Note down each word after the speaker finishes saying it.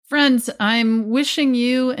Friends, I'm wishing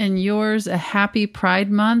you and yours a happy Pride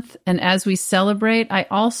Month. And as we celebrate, I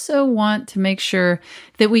also want to make sure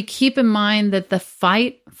that we keep in mind that the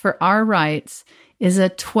fight for our rights is a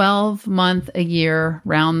 12-month-a-year,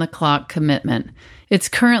 round-the-clock commitment. It's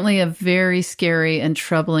currently a very scary and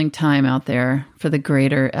troubling time out there for the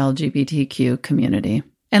greater LGBTQ community.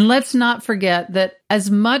 And let's not forget that as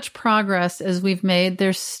much progress as we've made,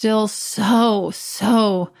 there's still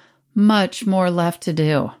so much more left to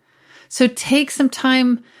do. So take some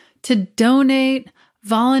time to donate,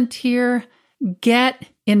 volunteer, get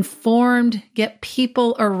informed, get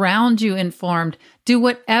people around you informed. Do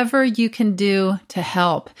whatever you can do to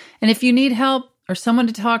help. And if you need help or someone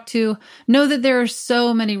to talk to, know that there are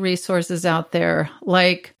so many resources out there,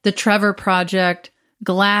 like the Trevor Project,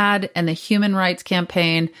 GLAAD, and the Human Rights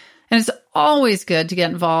Campaign. And it's always good to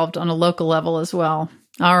get involved on a local level as well.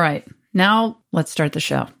 All right, now let's start the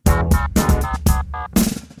show.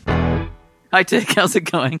 Hi, Tig. How's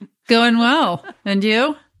it going? Going well. And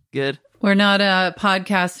you? Good. We're not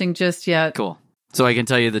podcasting just yet. Cool. So I can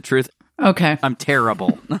tell you the truth. Okay. I'm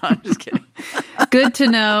terrible. No, I'm just kidding. Good to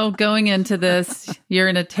know going into this. You're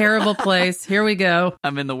in a terrible place. Here we go.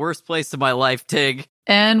 I'm in the worst place of my life, Tig.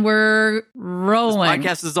 And we're rolling. This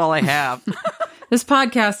podcast is all I have. This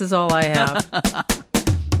podcast is all I have.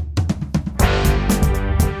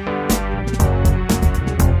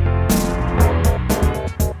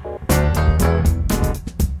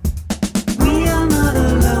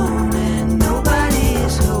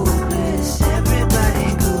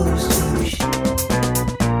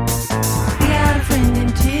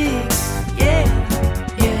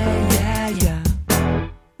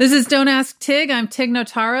 This is Don't Ask Tig. I'm Tig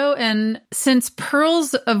Notaro, and since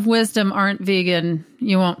pearls of wisdom aren't vegan,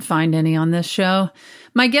 you won't find any on this show.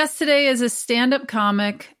 My guest today is a stand-up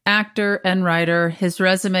comic, actor, and writer. His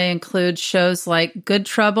resume includes shows like Good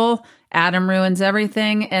Trouble, Adam Ruins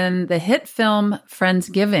Everything, and the hit film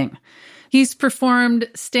Friendsgiving. He's performed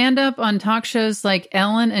stand-up on talk shows like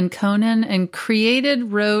Ellen and Conan, and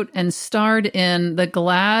created, wrote, and starred in the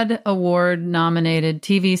GLAAD Award-nominated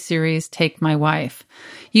TV series Take My Wife.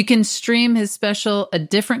 You can stream his special A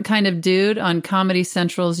Different Kind of Dude on Comedy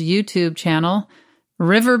Central's YouTube channel.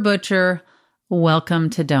 River Butcher, welcome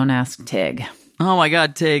to Don't Ask Tig. Oh my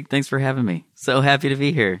God, Tig, thanks for having me. So happy to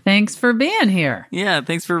be here. Thanks for being here. Yeah,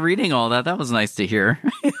 thanks for reading all that. That was nice to hear.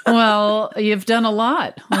 Well, you've done a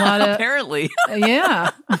lot. Apparently.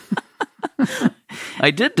 Yeah.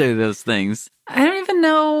 I did do those things. I don't even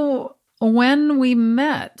know when we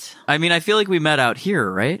met. I mean, I feel like we met out here,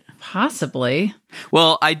 right? Possibly.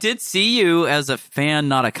 Well, I did see you as a fan,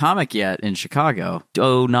 not a comic yet, in Chicago.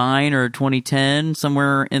 2009 or 2010,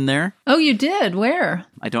 somewhere in there. Oh, you did? Where?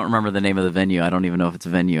 I don't remember the name of the venue. I don't even know if it's a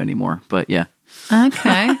venue anymore, but yeah.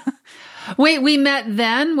 Okay. Wait, we met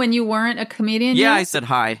then when you weren't a comedian Yeah, yet? I said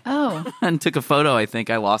hi. Oh. And took a photo, I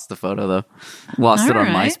think. I lost the photo, though. Lost it on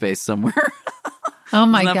MySpace somewhere. Oh,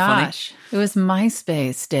 my Isn't that gosh. funny? It was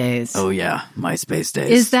MySpace days. Oh, yeah. MySpace days.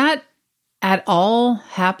 Is that at all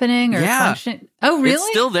happening or functioning? Oh, really? It's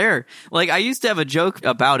still there. Like, I used to have a joke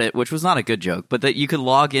about it, which was not a good joke, but that you could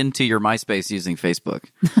log into your MySpace using Facebook.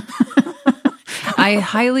 I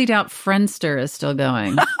highly doubt Friendster is still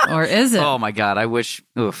going. Or is it? Oh, my God. I wish.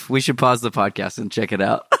 Oof. We should pause the podcast and check it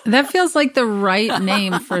out. That feels like the right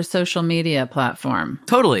name for a social media platform.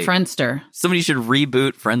 Totally. Friendster. Somebody should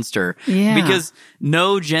reboot Friendster. Yeah. Because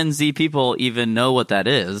no Gen Z people even know what that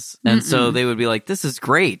is. And so they would be like, this is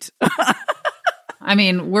great. I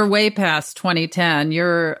mean, we're way past 2010.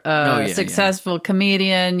 You're a successful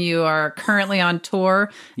comedian. You are currently on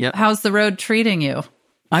tour. Yep. How's the road treating you?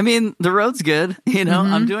 I mean, the road's good. You know,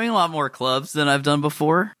 I'm doing a lot more clubs than I've done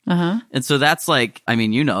before. And so that's like, I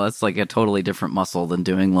mean, you know, that's like a totally different muscle than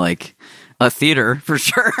doing like a theater for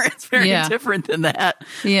sure. It's very different than that.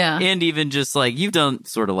 Yeah. And even just like, you've done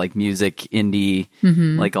sort of like music, indie,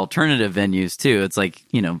 like alternative venues too. It's like,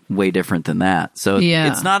 you know, way different than that. So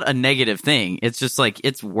it's not a negative thing. It's just like,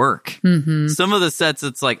 it's work. Some of the sets,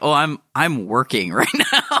 it's like, oh, I'm working right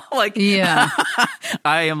now. Like, I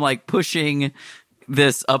am like pushing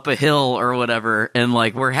this up a hill or whatever, and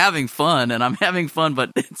like we're having fun and I'm having fun,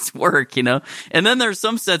 but it's work, you know? And then there's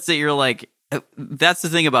some sets that you're like, that's the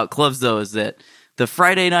thing about clubs though, is that the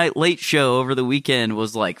Friday night late show over the weekend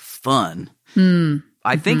was like fun.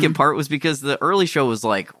 I think in part was because the early show was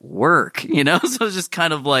like work, you know? So it's just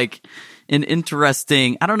kind of like an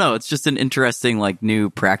interesting, I don't know, it's just an interesting like new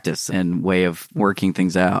practice and way of working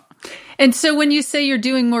things out. And so when you say you're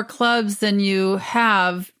doing more clubs than you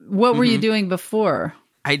have, what were you doing before?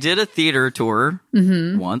 I did a theater tour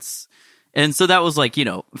once, And so that was like,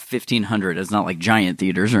 1,500. It's not like giant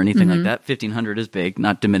theaters or anything like that. 1,500 is big,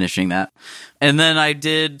 not diminishing that. And then I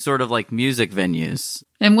did sort of like music venues.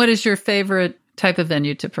 And what is your favorite type of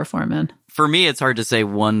venue to perform in? For me, it's hard to say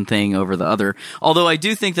one thing over the other. Although I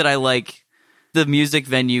do think that I like the music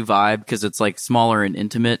venue vibe because it's like smaller and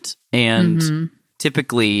intimate. And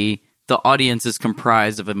typically the audience is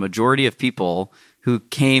comprised of a majority of people who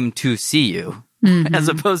came to see you, as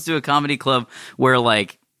opposed to a comedy club where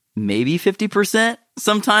like maybe 50%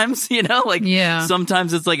 sometimes,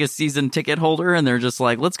 sometimes it's like a season ticket holder and they're just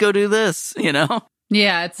like, let's go do this,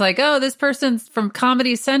 Yeah, it's like, oh, this person's from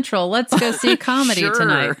Comedy Central. Let's go see comedy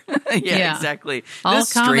tonight. yeah, exactly. All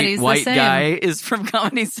this straight white guy is from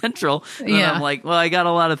Comedy Central. And I'm like, well, I got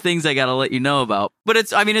a lot of things I got to let you know about. But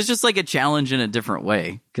it's just like a challenge in a different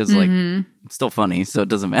way because like it's still funny, so it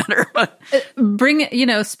doesn't matter. Bring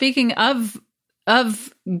it, speaking of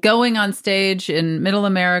going on stage in Middle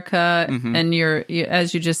America, and you,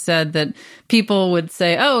 as you just said, that people would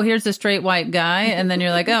say, "Oh, here's a straight white guy," and then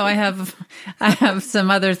you're like, "Oh, I have some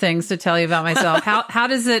other things to tell you about myself." How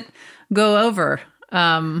does it go over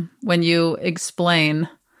when you explain?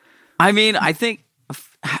 I think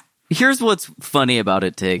here's what's funny about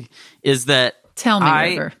it, Tig, is that tell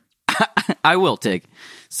me, River. I will, Tig.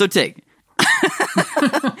 So, Tig,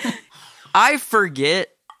 I forget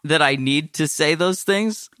that I need to say those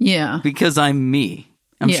things. Yeah. Because I'm me.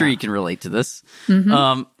 I'm sure you can relate to this.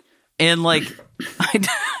 And like,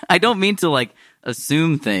 I don't mean to like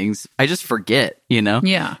assume things. I just forget,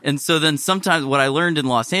 Yeah. And so then sometimes what I learned in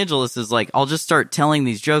Los Angeles is like, I'll just start telling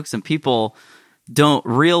these jokes and people don't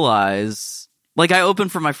realize, like I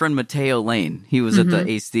opened for my friend Mateo Lane. He was at the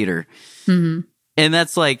Ace Theater. And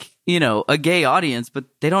that's like, a gay audience, but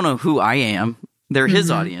they don't know who I am. They're his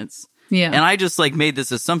audience. Yeah. And I just like made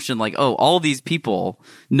this assumption like, oh, all these people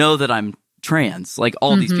know that I'm trans. Like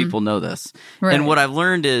all these people know this. Right. And what I've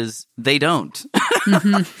learned is they don't.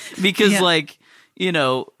 Because like,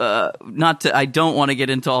 I don't want to get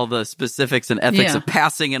into all the specifics and ethics of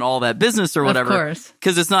passing and all that business or whatever. Of course.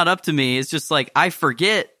 Because it's not up to me. It's just like, I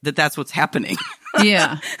forget that that's what's happening.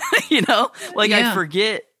 Yeah. I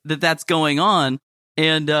forget that that's going on.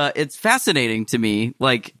 And it's fascinating to me.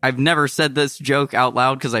 Like, I've never said this joke out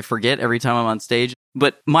loud because I forget every time I'm on stage.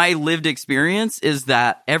 But my lived experience is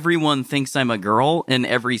that everyone thinks I'm a girl in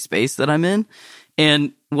every space that I'm in.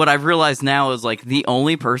 And what I've realized now is like the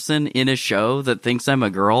only person in a show that thinks I'm a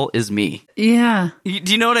girl is me. Yeah. Do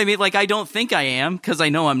you know what I mean? Like, I don't think I am because I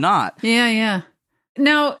know I'm not. Yeah, yeah.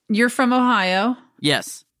 Now, you're from Ohio.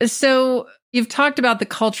 Yes. So you've talked about the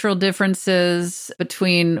cultural differences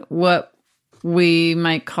between what we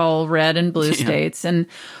might call red and blue states. And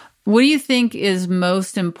what do you think is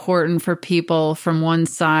most important for people from one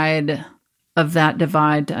side of that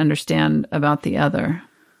divide to understand about the other?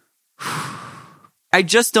 I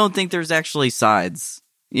just don't think there's actually sides,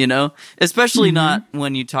 especially not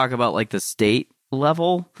when you talk about like the state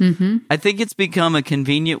level. I think it's become a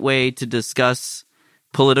convenient way to discuss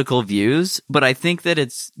political views, but I think that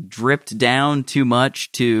it's dripped down too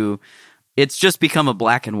much to... It's just become a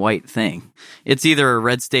black and white thing. It's either a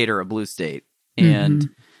red state or a blue state. And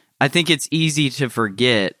I think it's easy to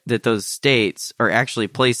forget that those states are actually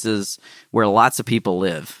places where lots of people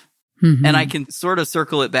live. And I can sort of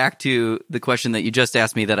circle it back to the question that you just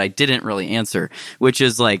asked me that I didn't really answer, which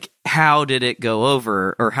is like, how did it go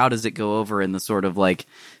over, or how does it go over in the sort of like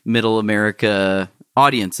middle America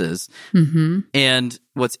audiences? And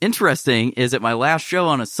what's interesting is at my last show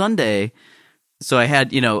on a Sunday, so I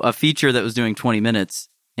had, a feature that was doing 20 minutes,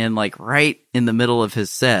 and like right in the middle of his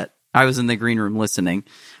set, I was in the green room listening.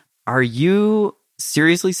 Are you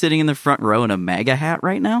seriously sitting in the front row in a MAGA hat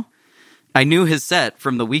right now? I knew his set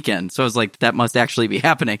from the weekend, so I was like, that must actually be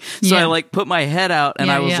happening. So I like put my head out and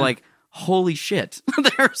I was like, holy shit,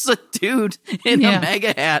 there's a dude in a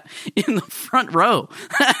MAGA hat in the front row.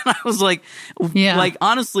 And I was like,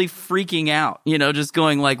 honestly freaking out, just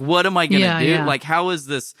going like, what am I going to do? Yeah. Like, how is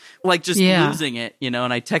this, like just losing it,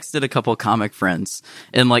 and I texted a couple comic friends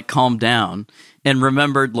and like calmed down and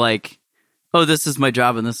remembered like, oh, this is my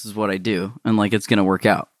job and this is what I do. And like, it's going to work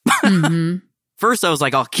out. First, I was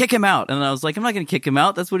like, I'll kick him out. And I was like, I'm not going to kick him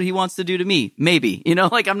out. That's what he wants to do to me. Maybe,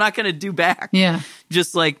 like I'm not going to do back. Yeah.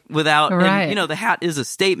 Just like without, right. And, the hat is a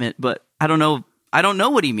statement, but I don't know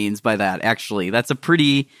what he means by that, actually. That's a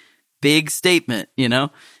pretty big statement,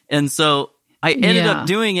 And so I ended up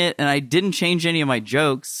doing it and I didn't change any of my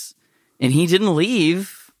jokes and he didn't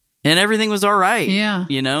leave and everything was all right. Yeah.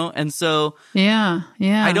 And so yeah.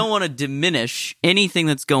 I don't want to diminish anything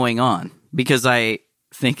that's going on because I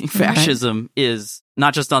think fascism is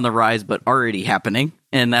not just on the rise, but already happening.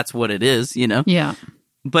 And that's what it is, Yeah.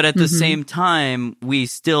 But at the same time, we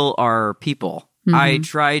still are people. I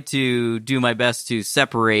try to do my best to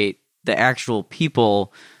separate the actual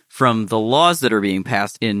people from the laws that are being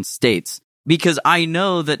passed in states, because I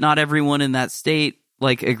know that not everyone in that state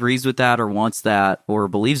like agrees with that or wants that or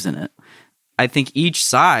believes in it. I think each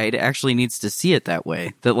side actually needs to see it that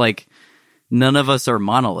way, that like none of us are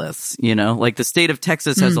monoliths, you know, like the state of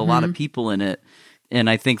Texas has a lot of people in it. And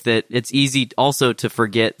I think that it's easy also to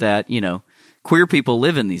forget that, you know, queer people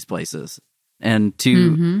live in these places, and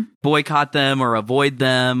to boycott them or avoid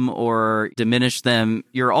them or diminish them,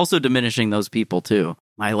 you're also diminishing those people too.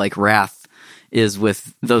 My like wrath is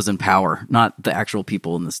with those in power, not the actual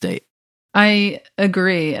people in the state. I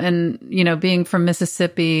agree. And, you know, being from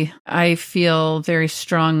Mississippi, I feel very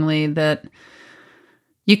strongly that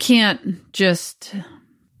you can't just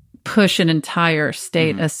push an entire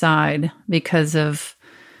state aside because of,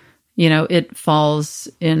 you know, it falls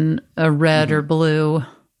in a red or blue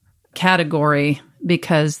category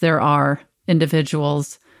because there are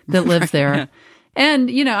individuals that live there. Yeah. And,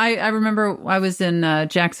 you know, I remember I was in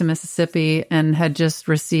Jackson, Mississippi, and had just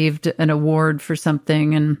received an award for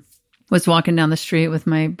something, and was walking down the street with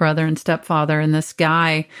my brother and stepfather, and this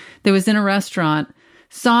guy that was in a restaurant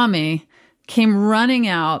saw me, came running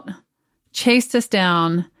out, chased us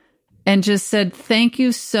down, and just said, "Thank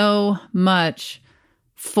you so much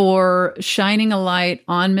for shining a light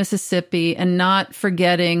on Mississippi and not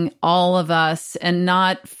forgetting all of us and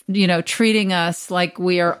not, you know, treating us like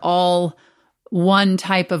we are all one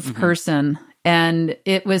type of person." And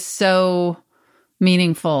it was so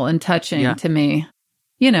meaningful and touching to me.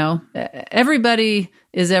 You know, everybody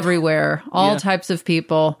is everywhere, all types of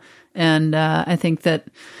people. And I think that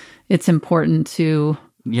it's important to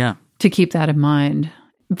keep that in mind.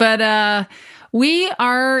 But we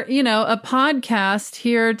are, you know, a podcast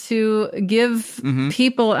here to give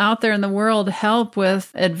people out there in the world help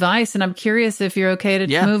with advice. And I'm curious if you're okay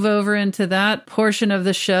to move over into that portion of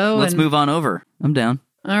the show. Let's move on over. I'm down.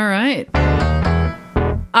 All right.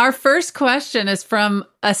 Our first question is from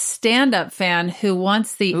a stand-up fan who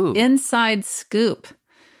wants the inside scoop.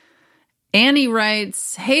 Annie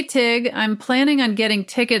writes, "Hey Tig, I'm planning on getting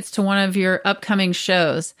tickets to one of your upcoming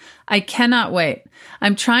shows. I cannot wait.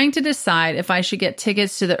 I'm trying to decide if I should get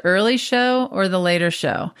tickets to the early show or the later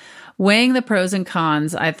show. Weighing the pros and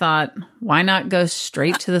cons, I thought, why not go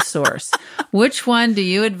straight to the source? Which one do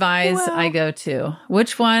you advise I go to?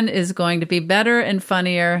 Which one is going to be better and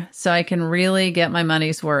funnier so I can really get my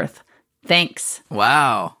money's worth? Thanks."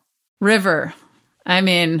 Wow. River, I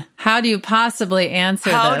mean, how do you possibly answer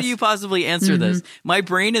this? How do you possibly answer this? My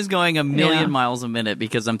brain is going a million miles a minute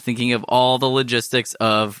because I'm thinking of all the logistics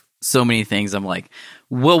of so many things. I'm like,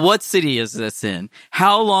 well, what city is this in?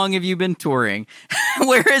 How long have you been touring?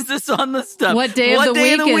 Where is this on the stuff? What day of the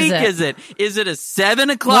week is it? Is it a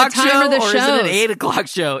 7 o'clock show or is it an 8 o'clock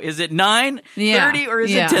show? Is it 9:30 or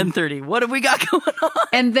is it 10:30? What have we got going on?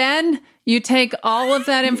 And then you take all of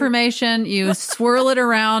that information, you swirl it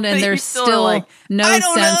around, and there's still like, no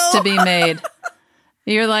sense to be made.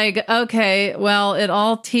 You're like, okay, well, it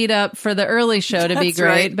all teed up for the early show to be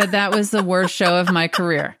great, but that was the worst show of my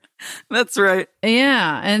career. That's right.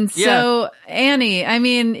 Yeah. And so, Annie, I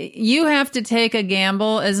mean, you have to take a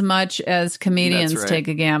gamble as much as comedians take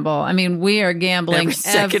a gamble. I mean, we are gambling every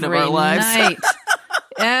second of our lives. Night.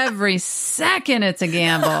 Every second it's a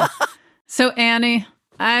gamble. So, Annie,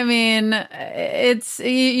 I mean,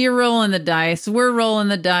 you're rolling the dice. We're rolling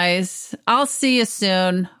the dice. I'll see you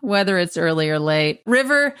soon, whether it's early or late.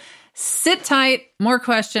 River, sit tight. More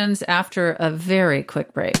questions after a very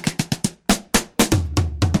quick break.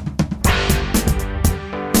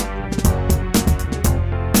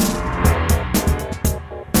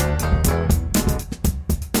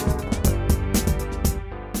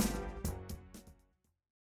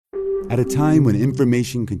 At a time when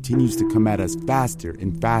information continues to come at us faster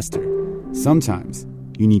and faster, sometimes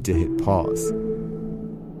you need to hit pause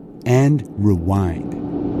and rewind.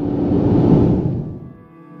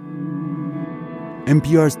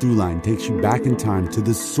 NPR's Throughline takes you back in time to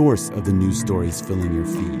the source of the news stories filling your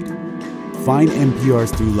feed. Find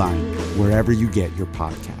NPR's Throughline wherever you get your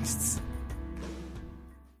podcasts.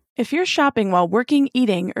 If you're shopping while working,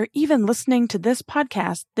 eating, or even listening to this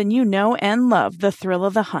podcast, then you know and love the thrill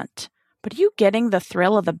of the hunt. But are you getting the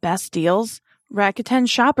thrill of the best deals? Rakuten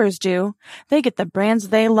shoppers do. They get the brands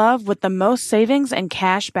they love with the most savings and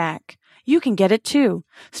cash back. You can get it too.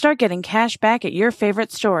 Start getting cash back at your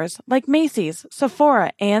favorite stores like Macy's,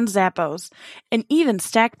 Sephora, and Zappos. And even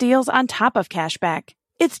stack deals on top of cash back.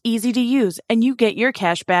 It's easy to use, and you get your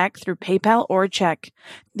cash back through PayPal or check.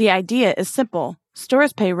 The idea is simple.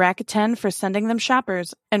 Stores pay Rakuten for sending them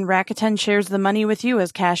shoppers, and Rakuten shares the money with you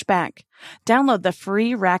as cash back. Download the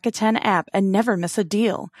free Rakuten app and never miss a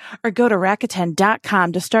deal. Or go to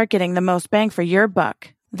Rakuten.com to start getting the most bang for your buck.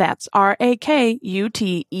 That's Rakuten.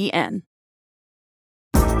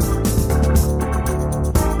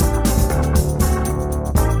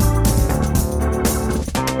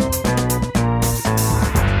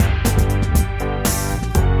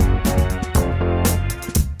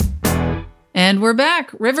 And we're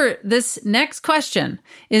back. River, this next question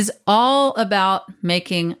is all about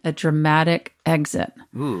making a dramatic exit.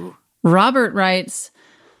 Ooh. Robert writes,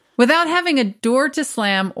 without having a door to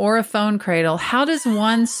slam or a phone cradle, how does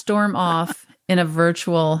one storm off in a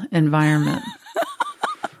virtual environment?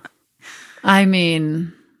 I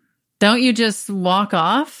mean, don't you just walk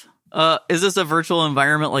off? Is this a virtual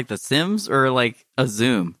environment like The Sims or like a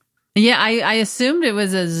Zoom? Yeah, I assumed it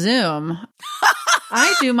was a Zoom.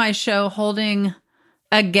 I do my show holding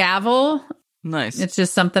a gavel. Nice. It's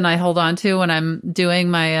just something I hold on to when I'm doing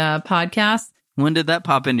my podcast. When did that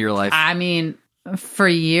pop into your life? I mean, for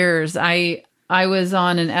years. I was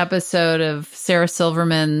on an episode of Sarah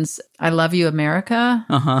Silverman's I Love You, America.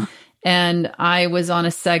 Uh-huh. And I was on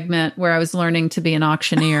a segment where I was learning to be an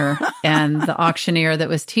auctioneer. And the auctioneer that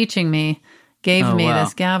was teaching me gave me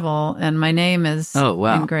this gavel, and my name is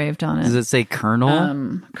engraved on it. Does it say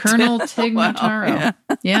Colonel? Colonel Tig Notaro.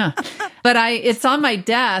 Yeah. But it's on my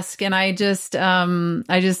desk, and I just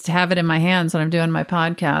have it in my hands when I'm doing my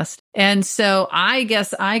podcast. And so I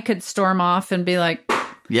guess I could storm off and be like,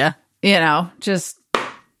 yeah, just,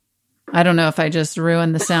 I don't know if I just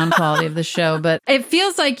ruined the sound quality of the show, but it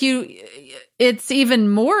feels like it's even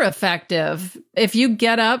more effective if you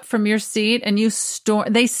get up from your seat and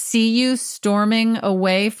they see you storming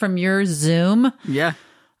away from your Zoom. Yeah.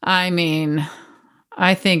 I mean,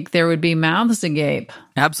 I think there would be mouths agape.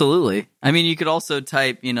 Absolutely. I mean, you could also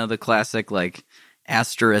type, the classic like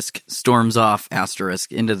asterisk storms off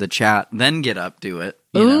asterisk into the chat, then get up, do it.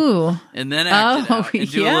 Ooh. And then act it out.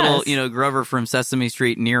 And do a little, Grover from Sesame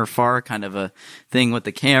Street near far kind of a thing with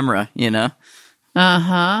the camera,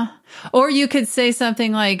 Uh-huh. Or you could say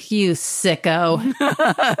something like, you sicko,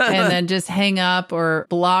 and then just hang up or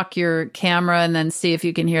block your camera and then see if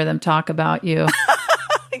you can hear them talk about you.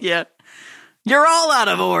 Yeah. You're all out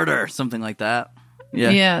of order. Something like that.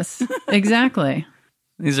 Yeah. Yes, exactly.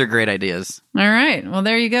 These are great ideas. All right. Well,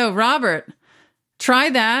 there you go. Robert, try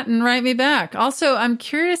that and write me back. Also, I'm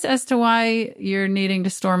curious as to why you're needing to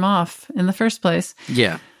storm off in the first place.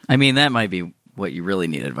 Yeah. I mean, that might be what you really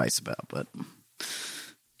need advice about, but...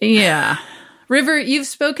 Yeah. River, you've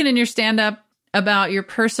spoken in your stand-up about your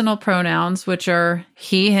personal pronouns, which are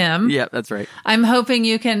he, him. Yeah, that's right. I'm hoping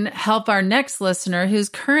you can help our next listener who's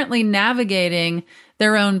currently navigating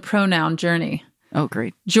their own pronoun journey. Oh,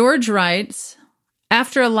 great. George writes,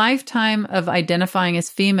 after a lifetime of identifying as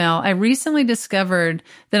female, I recently discovered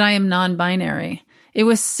that I am non-binary. It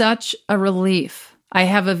was such a relief. I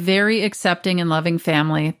have a very accepting and loving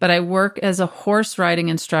family, but I work as a horse riding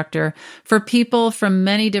instructor for people from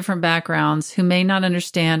many different backgrounds who may not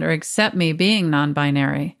understand or accept me being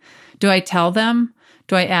non-binary. Do I tell them?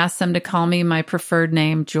 Do I ask them to call me my preferred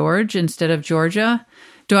name, George, instead of Georgia?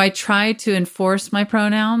 Do I try to enforce my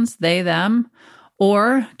pronouns, they, them?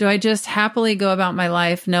 Or do I just happily go about my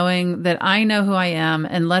life knowing that I know who I am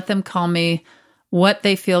and let them call me what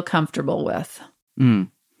they feel comfortable with?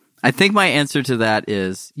 I think my answer to that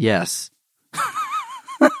is yes.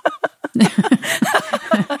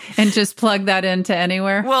 And just plug that into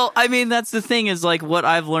anywhere? Well, I mean, that's the thing is like what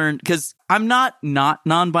I've learned, because I'm not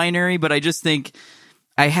non-binary, but I just think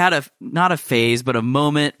I had not a phase, but a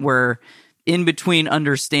moment where in between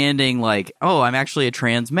understanding like, oh, I'm actually a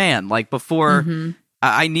trans man. Like before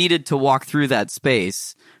I needed to walk through that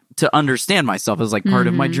space to understand myself as like part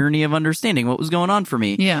of my journey of understanding what was going on for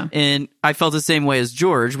me. Yeah. And I felt the same way as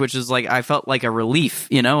George, which is like, I felt like a relief,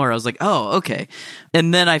 where I was like, oh, okay.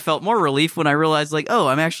 And then I felt more relief when I realized like, oh,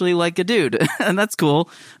 I'm actually like a dude and that's cool.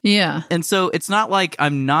 Yeah. And so it's not like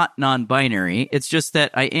I'm not non-binary. It's just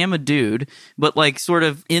that I am a dude, but like sort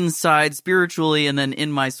of inside spiritually. And then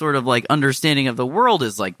in my sort of like understanding of the world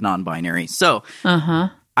is like non-binary. So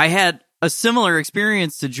I had a similar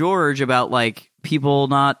experience to George about like people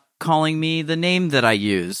not calling me the name that I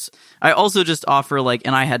use. I also just offer like,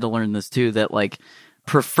 and I had to learn this too, that like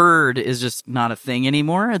preferred is just not a thing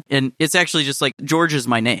anymore. And it's actually just like George is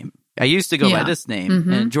my name. I used to go by this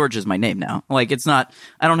name and George is my name now. Like it's not,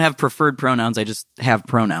 I don't have preferred pronouns. I just have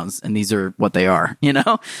pronouns and these are what they are,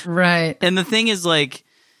 Right. And the thing is like,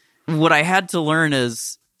 what I had to learn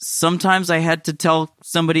is sometimes I had to tell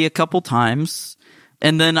somebody a couple times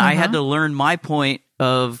and then I had to learn my point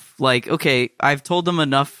of like, okay, I've told them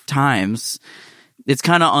enough times. It's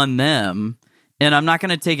kind of on them. And I'm not going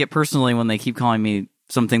to take it personally when they keep calling me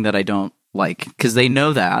something that I don't like, because they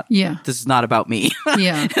know that this is not about me.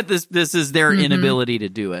 This is their inability to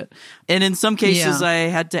do it. And in some cases I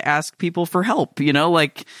had to ask people for help,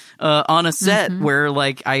 like on a set where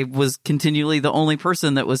like I was continually the only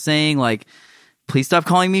person that was saying like, please stop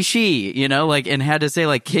calling me she, like, and had to say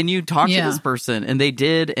like, can you talk to this person? And they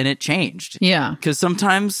did, and it changed. Yeah. Because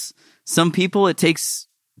sometimes some people, it takes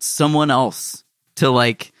someone else to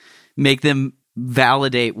like make them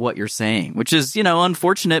validate what you're saying, which is,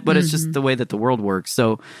 unfortunate, but it's just the way that the world works.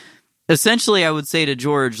 So essentially I would say to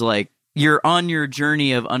George, like, you're on your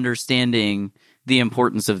journey of understanding the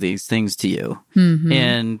importance of these things to you.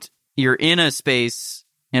 And you're in a space,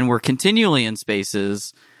 and we're continually in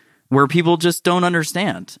spaces where people just don't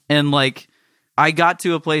understand. And like, I got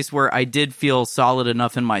to a place where I did feel solid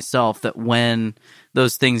enough in myself that when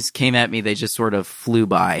those things came at me, they just sort of flew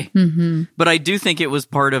by. But I do think it was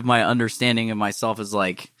part of my understanding of myself is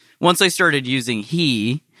like, once I started using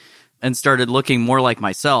he and started looking more like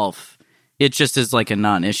myself, it just is like a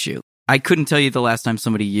non-issue. I couldn't tell you the last time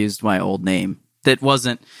somebody used my old name that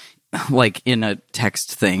wasn't like in a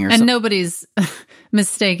text thing or something. And nobody's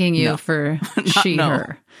mistaking you for she,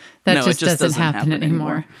 her. That just doesn't happen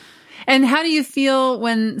anymore. And how do you feel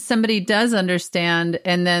when somebody does understand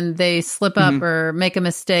and then they slip up or make a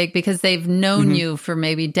mistake because they've known you for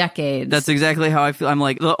maybe decades? That's exactly how I feel. I'm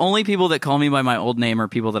like, the only people that call me by my old name are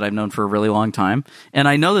people that I've known for a really long time. And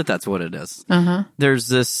I know that that's what it is. There's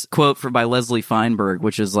this quote by Leslie Feinberg,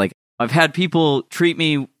 which is like, I've had people treat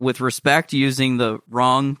me with respect using the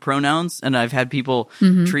wrong pronouns, and I've had people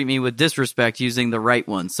treat me with disrespect using the right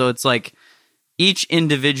one. So it's like each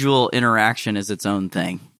individual interaction is its own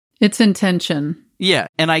thing. It's intention. Yeah,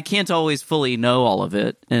 and I can't always fully know all of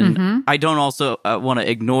it. And I don't also want to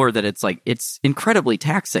ignore that it's like, it's incredibly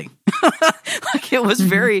taxing. Like it was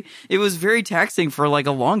very taxing for like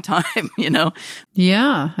a long time,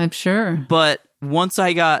 Yeah, I'm sure. But once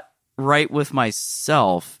I got right with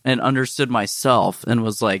myself and understood myself and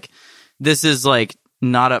was like, this is like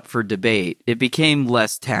not up for debate, it became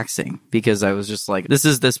less taxing because I was just like, this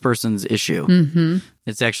is this person's issue.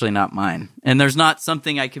 It's actually not mine. And there's not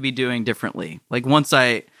something I could be doing differently. Like once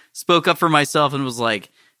I spoke up for myself and was like,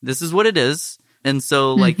 this is what it is. And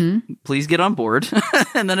so like, please get on board.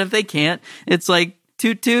 And then if they can't, it's like,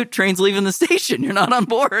 toot toot, train's leaving the station. You're not on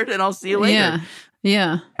board and I'll see you later.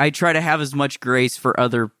 Yeah. I try to have as much grace for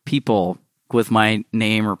other people with my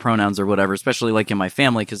name or pronouns or whatever, especially like in my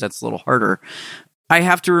family, because that's a little harder. I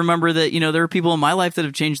have to remember that, there are people in my life that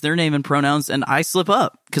have changed their name and pronouns, and I slip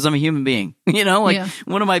up because I'm a human being.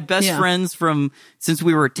 One of my best friends from since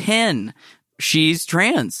we were 10, she's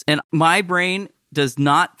trans, and my brain does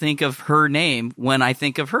not think of her name when I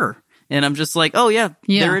think of her. And I'm just like, oh, yeah,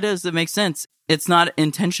 there it is. That makes sense. It's not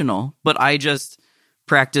intentional, but I just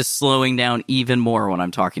practice slowing down even more when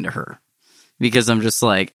I'm talking to her because I'm just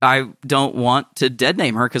like, I don't want to dead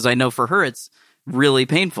name her because I know for her it's really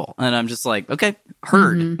painful. And I'm just like, okay,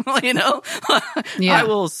 heard, I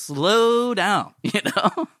will slow down,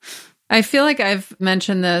 I feel like I've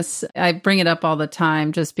mentioned this. I bring it up all the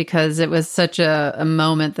time just because it was such a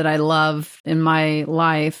moment that I love in my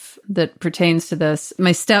life that pertains to this.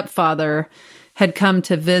 My stepfather had come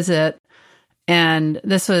to visit, and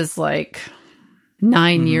this was like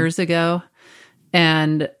 9 years ago.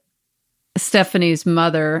 And Stephanie's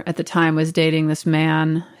mother at the time was dating this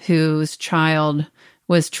man whose child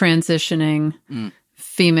was transitioning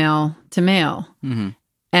female to male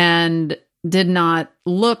and did not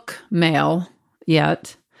look male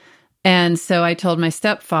yet. And so I told my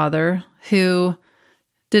stepfather, who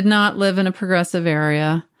did not live in a progressive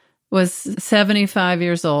area, was 75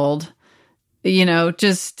 years old,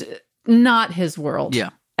 just not his world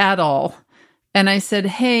at all. And I said,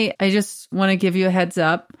 hey, I just want to give you a heads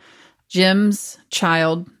up. Jim's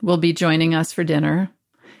child will be joining us for dinner,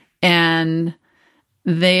 and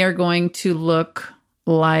they are going to look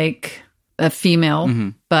like a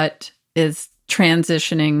female, but is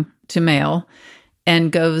transitioning to male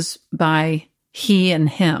and goes by he and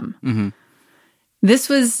him. This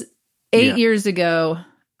was 8 years ago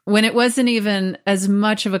when it wasn't even as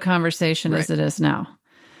much of a conversation as it is now.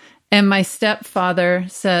 And my stepfather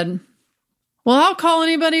said, well, I'll call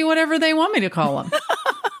anybody whatever they want me to call them.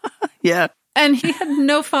 Yeah. And he had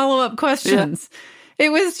no follow-up questions. Yeah. It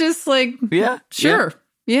was just like, sure.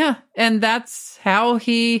 Yeah. And that's how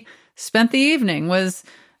he spent the evening, was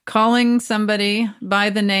calling somebody by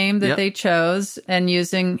the name that they chose and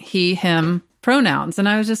using he, him pronouns. And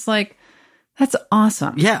I was just like, that's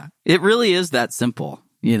awesome. Yeah. It really is that simple,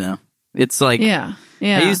 It's like,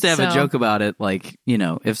 Yeah. I used to have a joke about it, like, you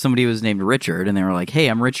know, if somebody was named Richard and they were like, hey,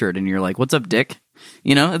 I'm Richard, and you're like, what's up, Dick?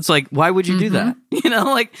 You know, it's like, why would you do that? You know,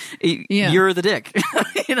 like, you're the dick.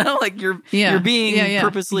 You know, like you're being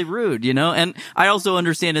purposely rude, you know? And I also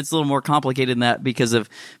understand it's a little more complicated than that because of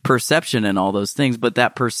perception and all those things, but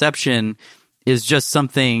that perception is just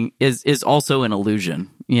something, is also an illusion,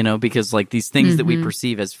 you know, because like these things that we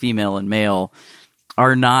perceive as female and male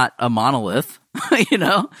are not a monolith, you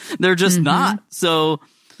know? They're just not. So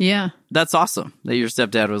yeah, that's awesome that your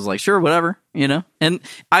stepdad was like, sure, whatever, you know? And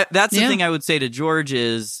that's the thing I would say to George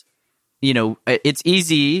is, you know, it's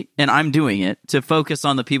easy, and I'm doing it, to focus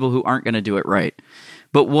on the people who aren't going to do it right.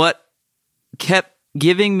 But what kept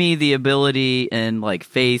giving me the ability and like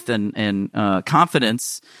faith and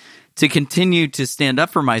confidence to continue to stand up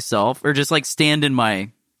for myself, or just like stand in my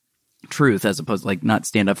truth, as opposed to like not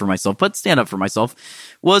stand up for myself, but stand up for myself,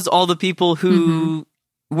 was all the people who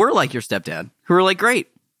were like your stepdad, who were like, great,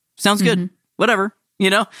 sounds good, whatever, you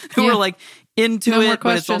know, who were like into it,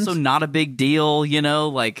 but it's also not a big deal, you know,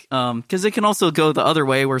 like, because it can also go the other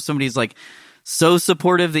way where somebody's like so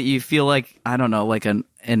supportive that you feel like, I don't know, like an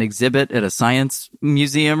exhibit at a science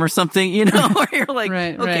museum or something, you know, where you're like,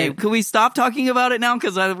 okay, can we stop talking about it now?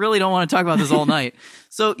 Because I really don't want to talk about this all night.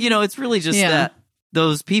 So, you know, it's really just that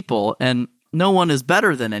those people, and no one is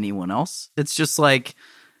better than anyone else. It's just like,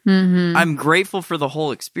 I'm grateful for the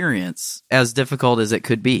whole experience, as difficult as it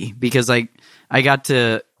could be, because I got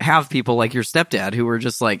to have people like your stepdad who were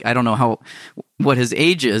just like, I don't know what his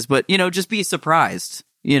age is, but, you know, just be surprised,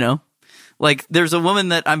 you know? Like, there's a woman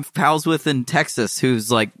that I'm pals with in Texas who's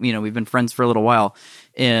like, you know, we've been friends for a little while,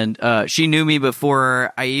 and she knew me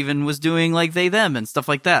before I even was doing like they, them and stuff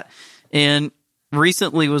like that. And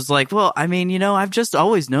recently was like, well, I mean, you know, I've just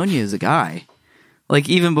always known you as a guy. Like,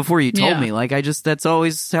 even before you told me, like, that's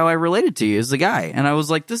always how I related to you, as a guy. And I was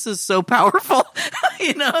like, this is so powerful,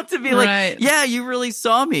 you know, to be like, yeah, you really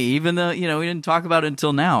saw me, even though, you know, we didn't talk about it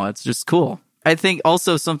until now. It's just cool. I think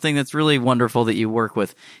also something that's really wonderful that you work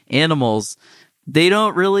with animals, they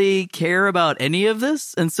don't really care about any of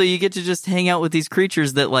this. And so you get to just hang out with these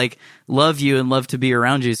creatures that like love you and love to be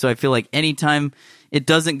around you. So I feel like anytime it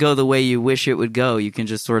doesn't go the way you wish it would go, you can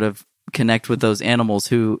just sort of connect with those animals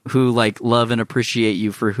who like love and appreciate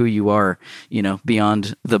you for who you are, you know,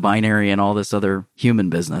 beyond the binary and all this other human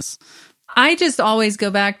business. I just always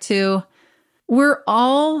go back to, we're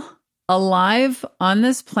all alive on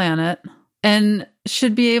this planet and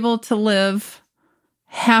should be able to live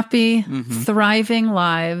happy, thriving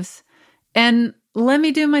lives. And let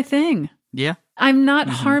me do my thing. Yeah. I'm not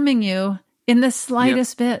harming you in the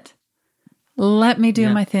slightest bit. Let me do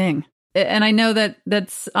my thing. And I know that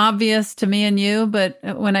that's obvious to me and you, but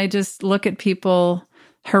when I just look at people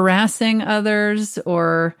harassing others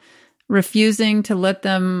or refusing to let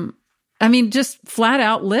them, I mean, just flat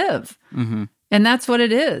out live. And that's what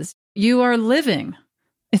it is. You are living.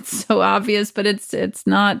 It's so obvious, but it's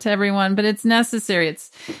not to everyone, but it's necessary.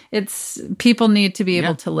 It's people need to be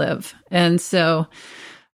able to live. And so,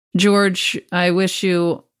 George, I wish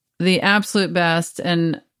you the absolute best,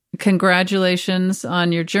 and congratulations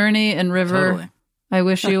on your journey. And River, totally. I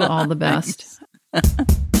wish you all the best.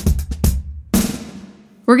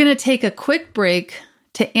 We're going to take a quick break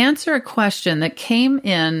to answer a question that came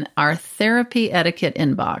in our therapy etiquette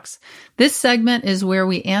inbox. This segment is where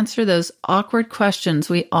we answer those awkward questions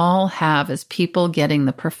we all have as people getting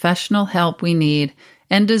the professional help we need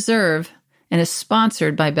and deserve, and is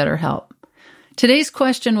sponsored by BetterHelp. Today's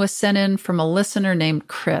question was sent in from a listener named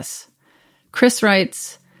Chris. Chris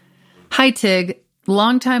writes, "Hi, Tig,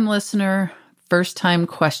 longtime listener, first-time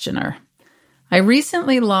questioner. I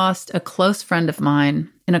recently lost a close friend of mine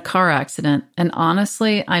in a car accident, and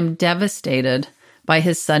honestly, I'm devastated by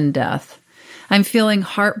his sudden death. I'm feeling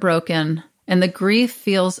heartbroken, and the grief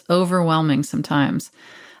feels overwhelming sometimes.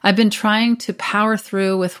 I've been trying to power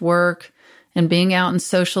through with work and being out in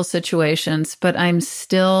social situations, but I'm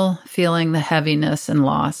still feeling the heaviness and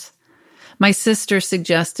loss. My sister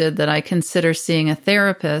suggested that I consider seeing a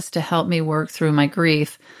therapist to help me work through my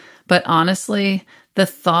grief, but honestly, the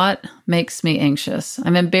thought makes me anxious.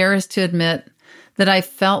 I'm embarrassed to admit that I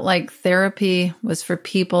felt like therapy was for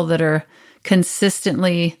people that are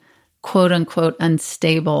consistently, quote unquote,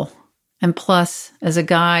 unstable. And plus, as a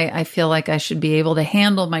guy, I feel like I should be able to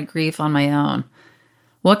handle my grief on my own.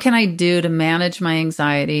 What can I do to manage my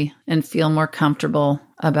anxiety and feel more comfortable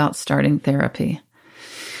about starting therapy?"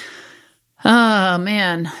 Oh,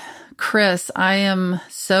 man. Chris, I am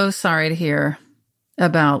so sorry to hear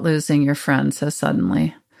about losing your friend so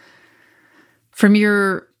suddenly. From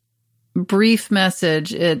your brief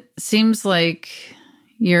message, it seems like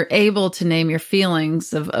you're able to name your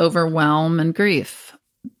feelings of overwhelm and grief.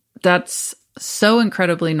 That's so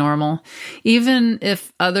incredibly normal, even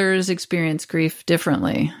if others experience grief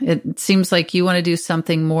differently. It seems like you want to do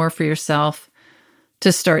something more for yourself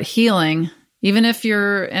to start healing, even if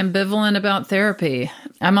you're ambivalent about therapy.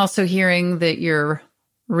 I'm also hearing that you're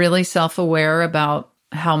really self-aware about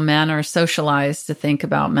how men are socialized to think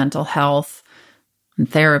about mental health and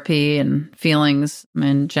therapy and feelings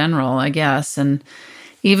in general, I guess. And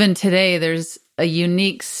even today, there's a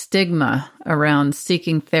unique stigma around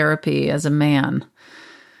seeking therapy as a man.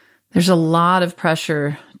 There's a lot of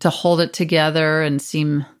pressure to hold it together and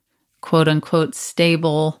seem quote unquote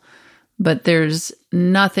stable, but there's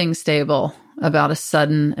nothing stable about a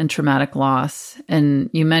sudden and traumatic loss. And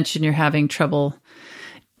you mentioned you're having trouble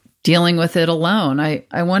dealing with it alone. I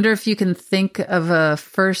wonder if you can think of a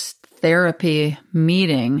first therapy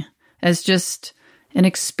meeting as just an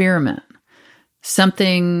experiment,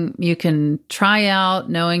 something you can try out,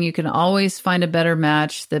 knowing you can always find a better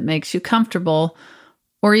match that makes you comfortable,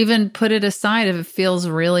 or even put it aside if it feels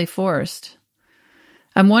really forced.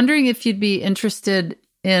 I'm wondering if you'd be interested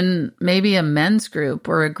in maybe a men's group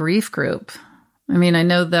or a grief group. I mean, I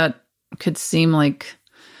know that could seem like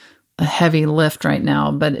a heavy lift right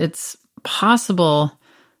now, but it's possible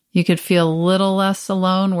you could feel a little less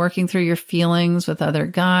alone working through your feelings with other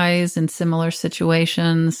guys in similar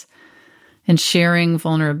situations, and sharing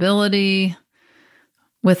vulnerability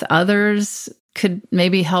with others could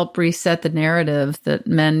maybe help reset the narrative that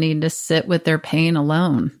men need to sit with their pain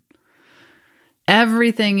alone.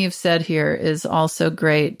 Everything you've said here is also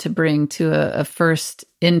great to bring to a first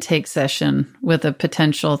intake session with a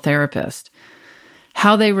potential therapist.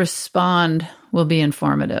 How they respond will be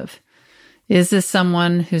informative. Is this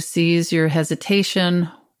someone who sees your hesitation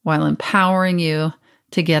while empowering you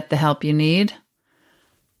to get the help you need?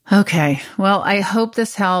 Okay, well, I hope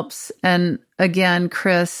this helps. And again,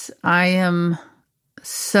 Chris, I am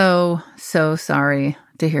so sorry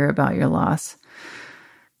to hear about your loss.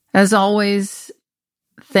 As always,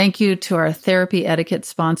 thank you to our therapy etiquette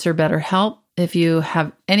sponsor, BetterHelp. If you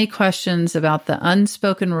have any questions about the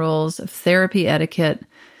unspoken rules of therapy etiquette,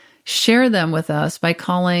 share them with us by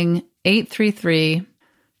calling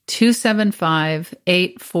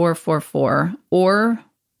 833-275-8444 or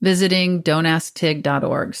visiting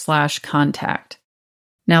don'tasktig.org/contact.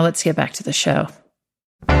 Now let's get back to the show.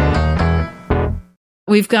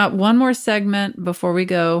 We've got one more segment before we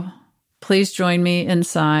go. Please join me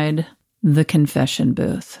inside the confession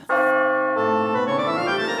booth.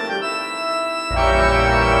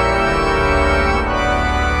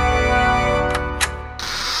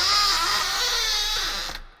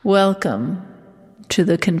 Welcome to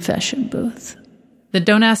the confession booth. The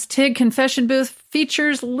Don't Ask Tig confession booth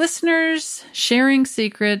features listeners sharing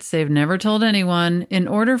secrets they've never told anyone in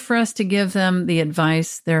order for us to give them the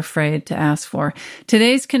advice they're afraid to ask for.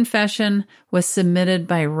 Today's confession was submitted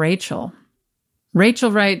by Rachel.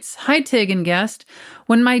 Rachel writes, "Hi, Tig and guest.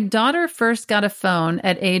 When my daughter first got a phone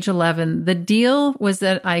at age 11, the deal was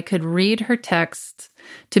that I could read her texts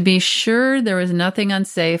to be sure there was nothing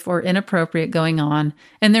unsafe or inappropriate going on,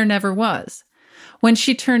 and there never was. When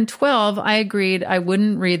she turned 12, I agreed I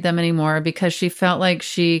wouldn't read them anymore because she felt like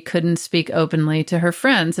she couldn't speak openly to her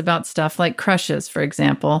friends about stuff like crushes, for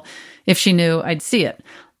example, if she knew I'd see it.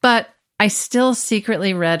 But I still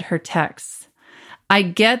secretly read her texts. I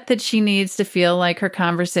get that she needs to feel like her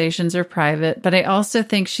conversations are private, but I also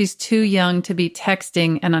think she's too young to be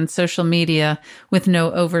texting and on social media with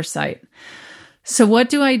no oversight. So what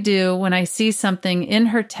do I do when I see something in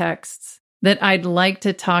her texts that I'd like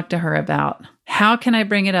to talk to her about? How can I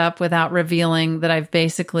bring it up without revealing that I've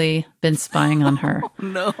basically been spying on her?"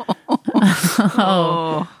 No.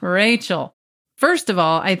 Rachel. First of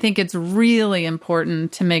all, I think it's really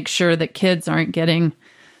important to make sure that kids aren't getting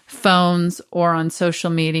phones or on social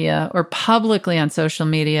media or publicly on social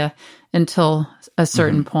media until a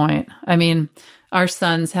certain point. I mean, our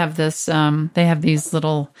sons have this, they have these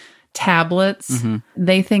little tablets.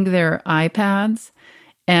 They think they're iPads,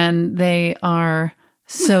 and they are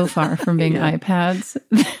so far from being iPads.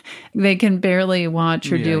 They can barely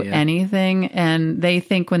watch or do anything. And they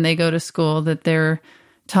think when they go to school that they're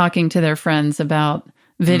talking to their friends about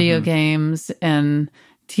video games and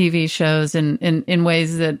TV shows in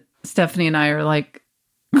ways that Stephanie and I are like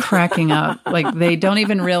cracking up. Like they don't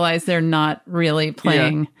even realize they're not really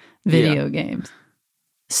playing video games.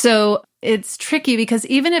 So it's tricky because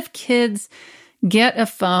even if kids get a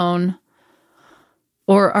phone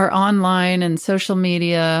or are online and social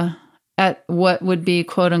media at what would be,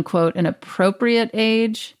 quote unquote, an appropriate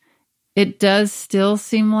age, it does still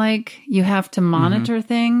seem like you have to monitor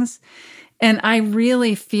things. And I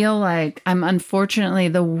really feel like I'm unfortunately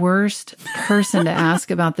the worst person to ask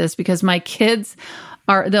about this because my kids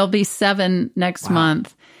they'll be 7 next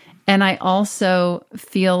month. And I also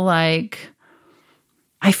feel like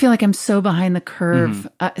I'm so behind the curve.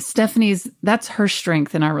 Stephanie, that's her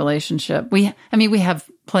strength in our relationship. We have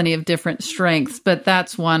plenty of different strengths, but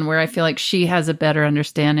that's one where I feel like she has a better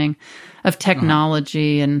understanding of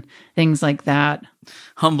technology and things like that.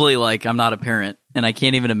 Humbly, like, I'm not a parent and I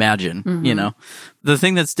can't even imagine, you know. The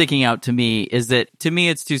thing that's sticking out to me is that, to me,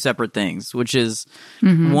 it's 2 separate things, which is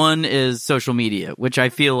one is social media, which I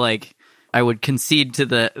feel like I would concede to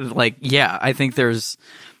the, like, yeah, I think there's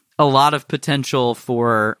a lot of potential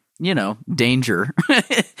for, you know, danger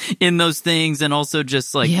in those things. And also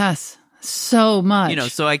just like, yes, so much, you know,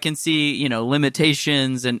 so I can see, you know,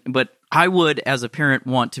 limitations but I would, as a parent,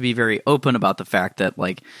 want to be very open about the fact that,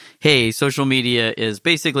 like, hey, social media is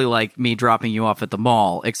basically like me dropping you off at the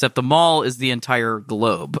mall, except the mall is the entire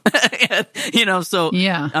globe, you know, so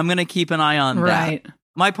yeah, I'm going to keep an eye on that.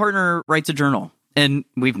 My partner writes a journal, and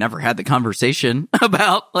we've never had the conversation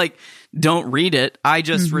about, like, don't read it. I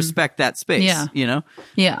just respect that space, you know?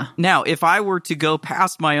 Yeah. Now, if I were to go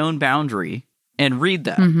past my own boundary and read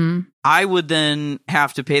that, I would then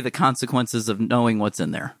have to pay the consequences of knowing what's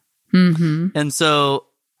in there. And so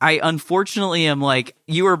I unfortunately am like,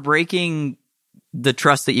 you are breaking the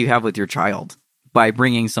trust that you have with your child by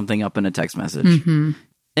bringing something up in a text message. And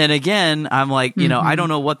again, I'm like, you know, I don't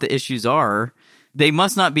know what the issues are. They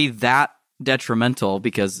must not be that detrimental,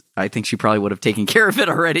 because I think she probably would have taken care of it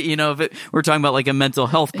already, you know, if we're talking about like a mental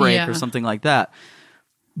health break or something like that.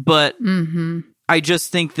 But I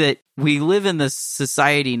just think that we live in this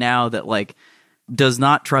society now that, like, does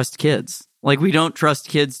not trust kids. Like, we don't trust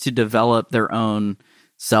kids to develop their own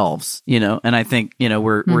selves, you know? And I think, you know,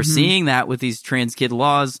 we're seeing that with these trans kid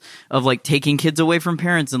laws of, like, taking kids away from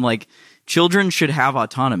parents, and, like, children should have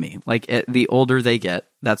autonomy. Like, the older they get,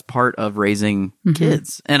 that's part of raising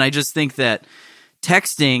kids. And I just think that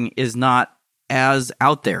texting is not as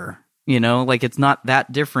out there, you know? Like, it's not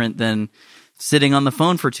that different than sitting on the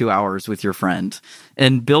phone for 2 hours with your friend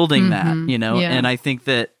and building that, you know? Yeah. And I think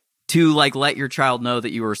that to, like, let your child know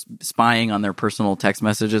that you were spying on their personal text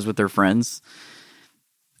messages with their friends,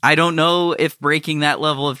 I don't know if breaking that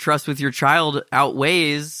level of trust with your child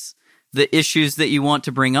outweighs the issues that you want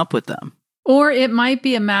to bring up with them. Or it might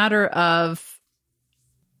be a matter of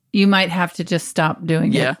you might have to just stop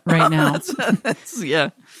doing it right now.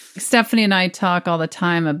 Stephanie and I talk all the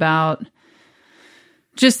time about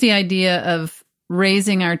just the idea of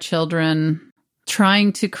raising our children,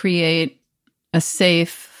 trying to create a safe,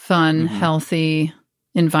 fun, healthy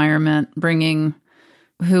environment, bringing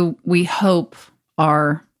who we hope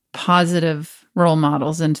are positive role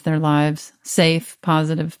models into their lives, safe,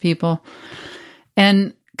 positive people.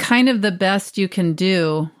 And kind of the best you can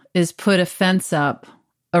do is put a fence up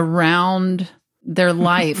around their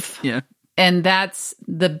life. And that's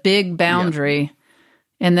the big boundary.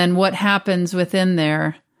 And then what happens within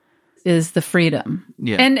there is the freedom.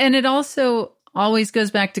 And it also always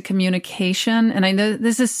goes back to communication. And I know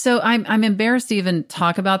this is so, I'm embarrassed to even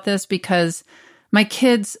talk about this because my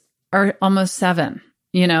kids are almost 7.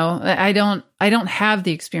 You know, I don't have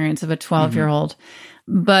the experience of a 12-year-old,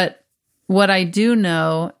 but what I do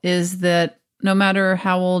know is that no matter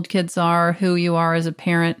how old kids are, who you are as a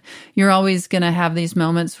parent, you're always going to have these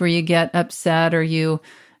moments where you get upset, or you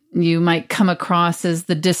might come across as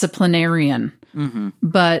the disciplinarian.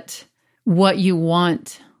 But what you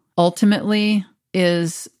want ultimately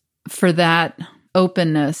is for that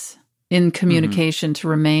openness in communication to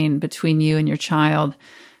remain between you and your child,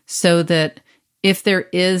 so that if there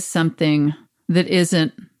is something that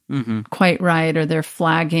isn't quite right, or they're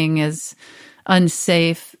flagging as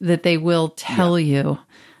unsafe, that they will tell you.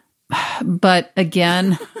 But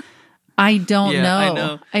again, I don't know. I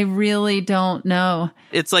know. I really don't know.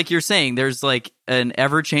 It's like you're saying, there's like an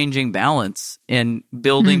ever-changing balance in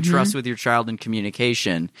building trust with your child in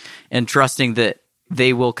communication, and trusting that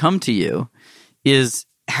they will come to you is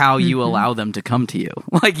how you allow them to come to you.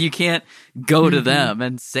 Like, you can't go to them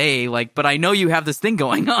and say, like, but I know you have this thing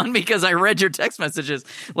going on because I read your text messages.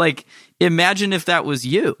 Like, imagine if that was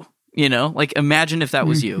you, you know? Like, imagine if that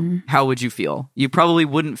was you. How would you feel? You probably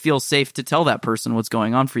wouldn't feel safe to tell that person what's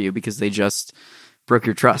going on for you because they just broke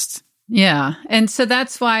your trust. Yeah. And so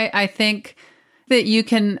that's why I think that you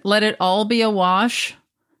can let it all be a wash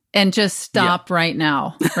and just stop right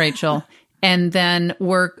now, Rachel, and then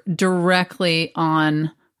work directly on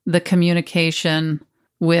the communication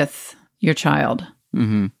with your child.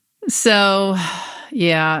 So,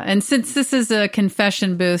 yeah. And since this is a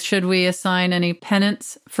confession booth, should we assign any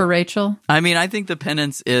penance for Rachel? I mean, I think the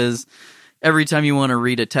penance is Every time you want to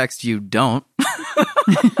read a text, you don't.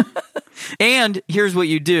 And here's what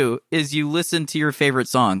you do is you listen to your favorite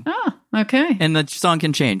song. Oh, okay. And the song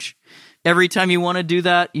can change. Every time you want to do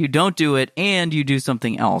that, you don't do it, and you do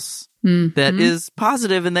something else that is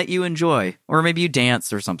positive and that you enjoy. Or maybe you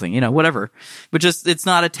dance or something, whatever. But just, it's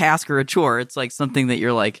not a task or a chore. It's like something that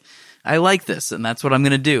you're like, I like this, and that's what I'm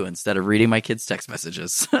going to do instead of reading my kids' text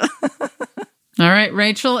messages. All right,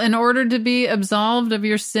 Rachel, in order to be absolved of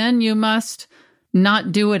your sin, you must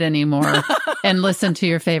not do it anymore and listen to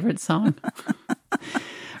your favorite song.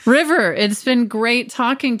 River, it's been great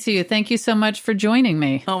talking to you. Thank you so much for joining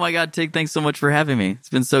me. Oh my God, Tig, thanks so much for having me. It's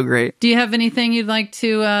been so great. Do you have anything you'd like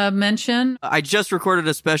to mention? I just recorded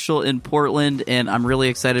a special in Portland, and I'm really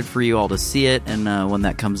excited for you all to see it. And when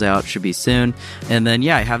that comes out, should be soon. And then,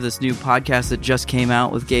 I have this new podcast that just came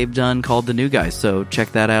out with Gabe Dunn called The New Guys. So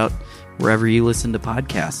check that out wherever you listen to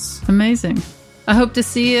podcasts. Amazing. I hope to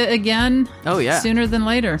see you again. Oh, yeah. Sooner than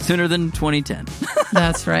later. Sooner than 2010.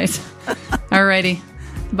 That's right. All righty.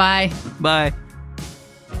 Bye. Bye.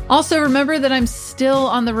 Also, remember that I'm still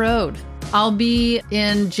on the road. I'll be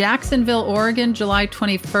in Jacksonville, Oregon, July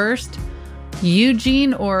 21st,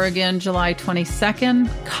 Eugene, Oregon, July 22nd,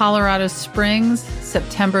 Colorado Springs,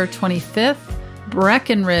 September 25th,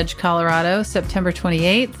 Breckenridge, Colorado, September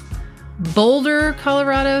 28th, Boulder,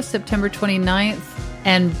 Colorado, September 29th,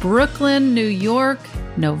 and Brooklyn, New York,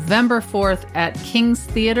 November 4th at King's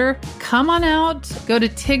Theater. Come on out. Go to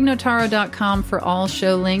tignotaro.com for all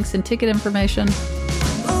show links and ticket information.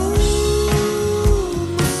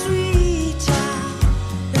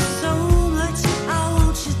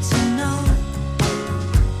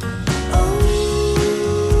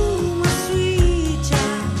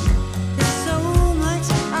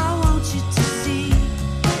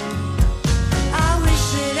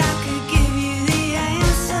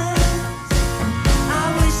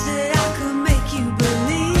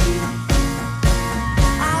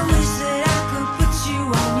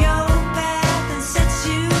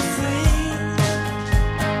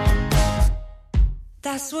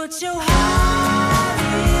 That's what your heart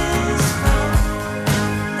is for.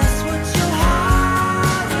 That's what your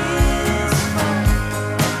heart is for.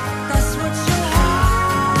 That's what your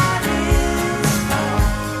heart is for.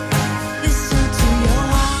 Listen to your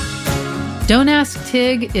heart. Don't Ask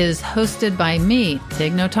Tig is hosted by me,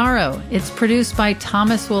 Tig Notaro. It's produced by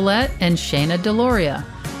Thomas Willett and Shayna Deloria.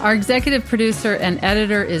 Our executive producer and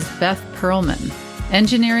editor is Beth Perlman.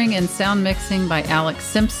 Engineering and sound mixing by Alex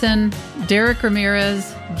Simpson, Derek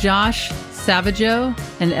Ramirez, Josh Savageau,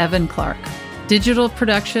 and Evan Clark. Digital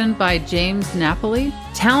production by James Napoli.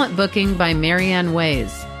 Talent booking by Marianne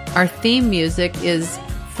Ways. Our theme music is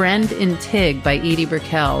Friend in Tig by Edie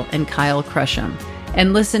Brickell and Kyle Crusham.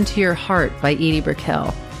 And Listen to Your Heart by Edie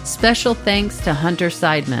Brickell. Special thanks to Hunter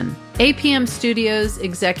Seidman. APM Studios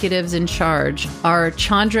executives in charge are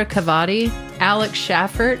Chandra Kavadi, Alex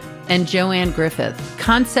Schaffert, and Joanne Griffith.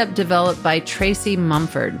 Concept developed by Tracy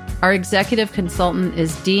Mumford. Our executive consultant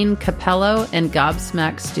is Dean Capello and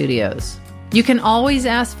Gobsmack Studios. You can always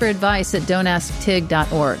ask for advice at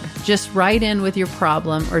don'tasktig.org. Just write in with your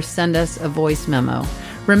problem or send us a voice memo.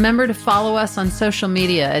 Remember to follow us on social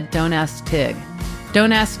media at Don't Ask Tig.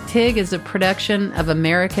 Don't Ask Tig is a production of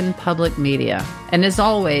American Public Media. And as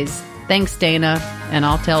always, thanks Dana, and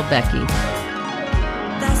I'll tell Becky.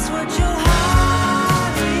 That's what your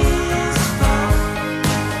heart is for.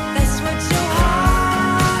 That's what your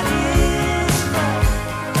heart is for.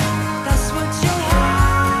 That's what your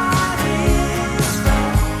heart is for.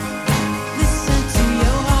 Listen to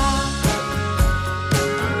your heart.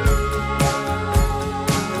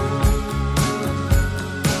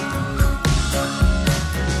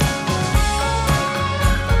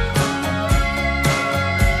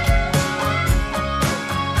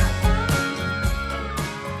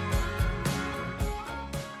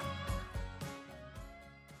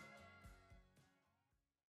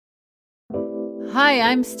 Hi,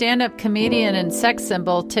 I'm stand-up comedian and sex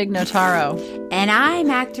symbol Tig Notaro. And I'm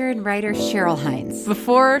actor and writer Cheryl Hines.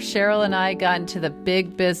 Before Cheryl and I got into the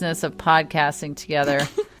big business of podcasting together,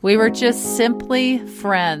 we were just simply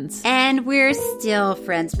friends. And we're still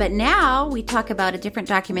friends. But now we talk about a different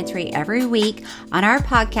documentary every week on our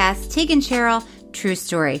podcast, Tig and Cheryl, True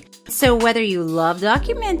Story. So whether you love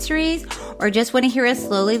documentaries or just want to hear us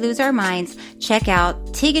slowly lose our minds, check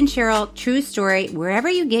out Tig and Cheryl, True Story, wherever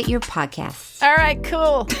you get your podcasts. All right,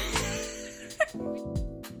 cool.